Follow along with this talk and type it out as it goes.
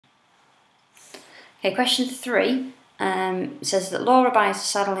Okay, question 3 says that Laura buys a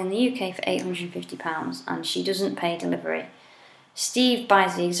saddle in the UK for £850 and she doesn't pay delivery. Steve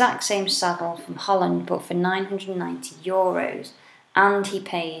buys the exact same saddle from Holland but for €990 and he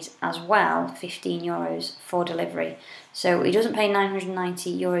pays as well €15 for delivery. So he doesn't pay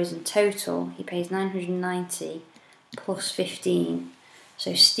 €990 in total, he pays €990 plus 15.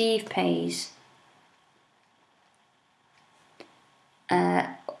 So Steve pays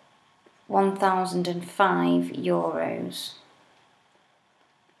 €1,005.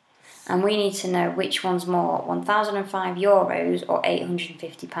 And we need to know which one's more, €1,005 or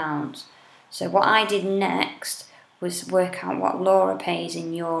 £850. So what I did next was work out what Laura pays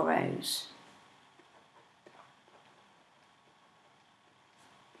in euros.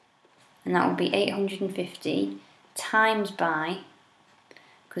 And that would be 850 times by,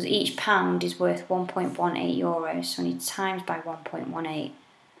 because each pound is worth €1.18, so I need times by 1.18.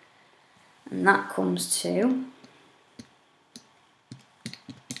 And that comes to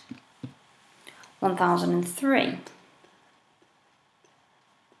 1,003.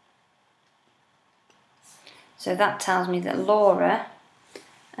 So that tells me that Laura,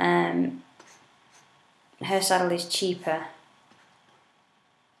 her saddle is cheaper.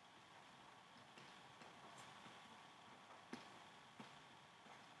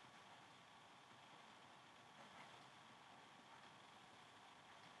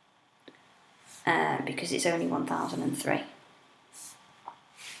 Because it's only 1,003.